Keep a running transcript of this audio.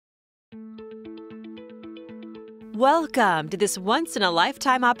Welcome to this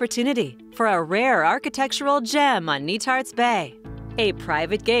once-in-a-lifetime opportunity for a rare architectural gem on Netart's Bay. A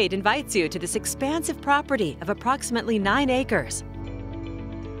private gate invites you to this expansive property of approximately 9 acres.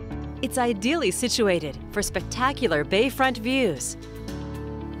 It's ideally situated for spectacular bayfront views.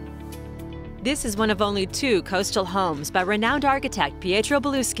 This is one of only 2 coastal homes by renowned architect Pietro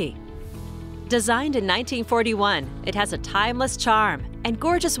Belluschi. Designed in 1941, it has a timeless charm and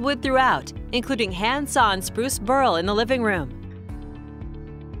gorgeous wood throughout, including hand-sawn spruce burl in the living room.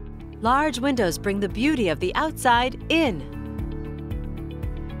 Large windows bring the beauty of the outside in.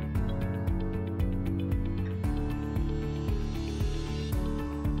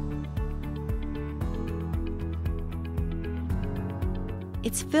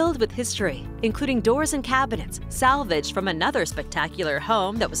 It's filled with history, including doors and cabinets salvaged from another spectacular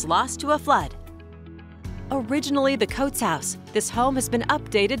home that was lost to a flood. Originally the Coates house, this home has been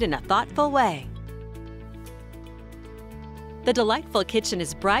updated in a thoughtful way. The delightful kitchen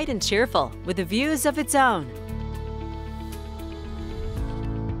is bright and cheerful, with views of its own.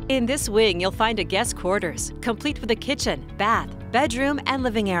 In this wing, you'll find a guest quarters, complete with a kitchen, bath, bedroom, and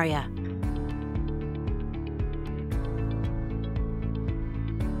living area.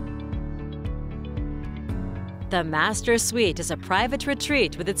 The master suite is a private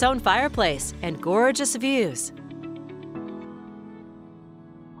retreat with its own fireplace and gorgeous views.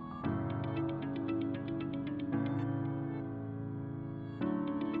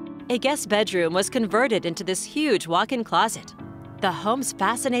 A guest bedroom was converted into this huge walk-in closet. The home's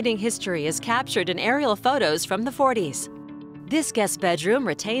fascinating history is captured in aerial photos from the 40s. This guest bedroom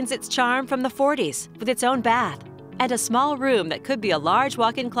retains its charm from the 40s with its own bath and a small room that could be a large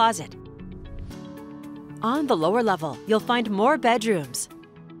walk-in closet. On the lower level, you'll find more bedrooms,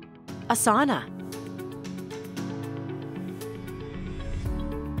 a sauna,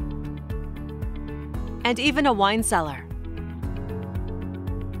 and even a wine cellar.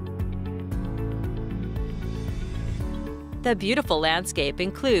 The beautiful landscape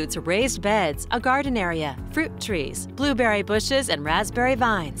includes raised beds, a garden area, fruit trees, blueberry bushes, and raspberry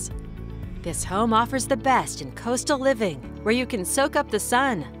vines. This home offers the best in coastal living, where you can soak up the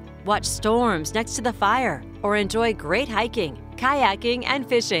sun, watch storms next to the fire, or enjoy great hiking, kayaking, and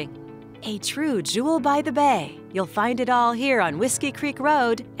fishing. A true jewel by the bay. You'll find it all here on Whiskey Creek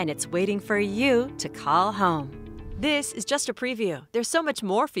Road, and it's waiting for you to call home. This is just a preview. There's so much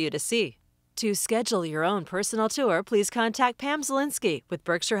more for you to see. To schedule your own personal tour, please contact Pam Zielinski with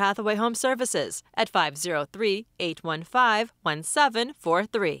Berkshire Hathaway Home Services at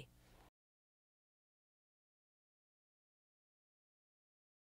 503-815-1743.